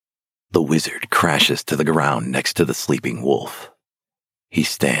The wizard crashes to the ground next to the sleeping wolf. He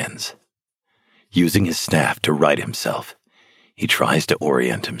stands. Using his staff to right himself, he tries to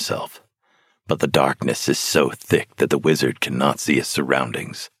orient himself, but the darkness is so thick that the wizard cannot see his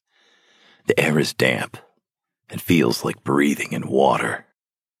surroundings. The air is damp. It feels like breathing in water.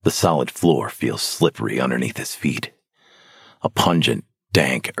 The solid floor feels slippery underneath his feet. A pungent,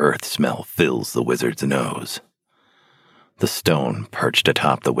 dank earth smell fills the wizard's nose. The stone perched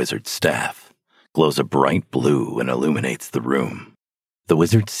atop the wizard's staff glows a bright blue and illuminates the room. The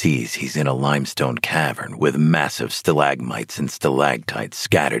wizard sees he's in a limestone cavern with massive stalagmites and stalactites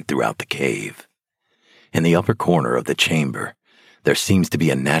scattered throughout the cave. In the upper corner of the chamber, there seems to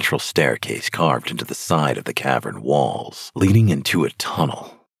be a natural staircase carved into the side of the cavern walls, leading into a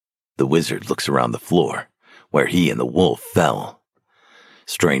tunnel. The wizard looks around the floor, where he and the wolf fell.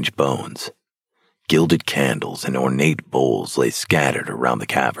 Strange bones, gilded candles, and ornate bowls lay scattered around the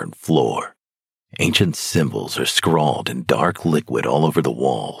cavern floor. Ancient symbols are scrawled in dark liquid all over the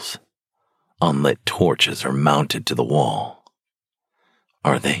walls. Unlit torches are mounted to the wall.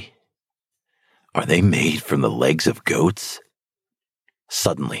 Are they made from the legs of goats?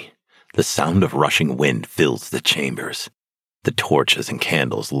 Suddenly, the sound of rushing wind fills the chambers. The torches and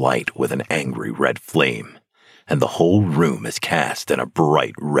candles light with an angry red flame, and the whole room is cast in a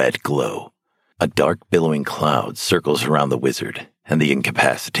bright red glow. A dark billowing cloud circles around the wizard and the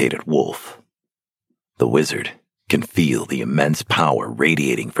incapacitated wolf. The wizard can feel the immense power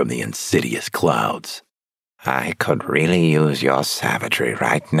radiating from the insidious clouds. "I could really use your savagery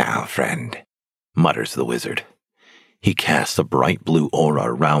right now, friend," mutters the wizard. He casts a bright blue aura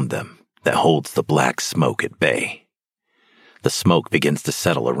around them that holds the black smoke at bay. The smoke begins to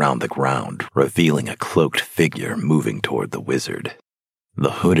settle around the ground, revealing a cloaked figure moving toward the wizard. The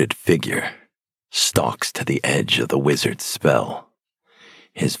hooded figure stalks to the edge of the wizard's spell.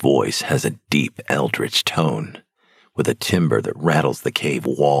 His voice has a deep eldritch tone, with a timbre that rattles the cave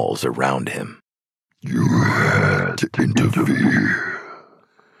walls around him. "You had to interfere,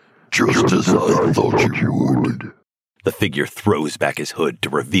 just as I thought you would." The figure throws back his hood to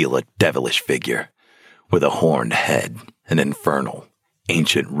reveal a devilish figure, with a horned head and infernal,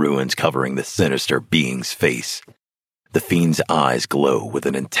 ancient ruins covering the sinister being's face. The fiend's eyes glow with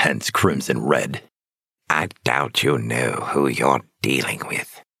an intense crimson red. "I doubt you know who you're dealing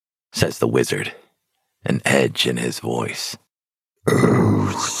with," says the wizard, an edge in his voice. "Oh,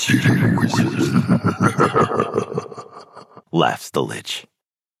 silly wizard," laughs the lich.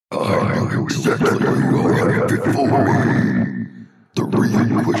 "I know exactly who I have before me. The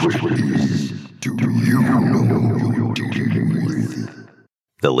real question is, do you know who you're dealing with?"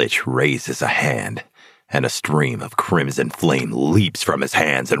 The lich raises a hand, and a stream of crimson flame leaps from his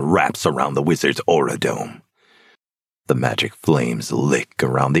hands and wraps around the wizard's aura dome. The magic flames lick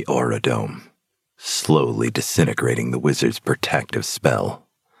around the aura dome, slowly disintegrating the wizard's protective spell.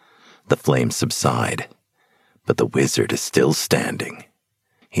 The flames subside, but the wizard is still standing.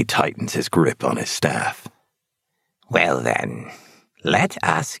 He tightens his grip on his staff. "Well then, let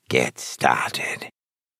us get started."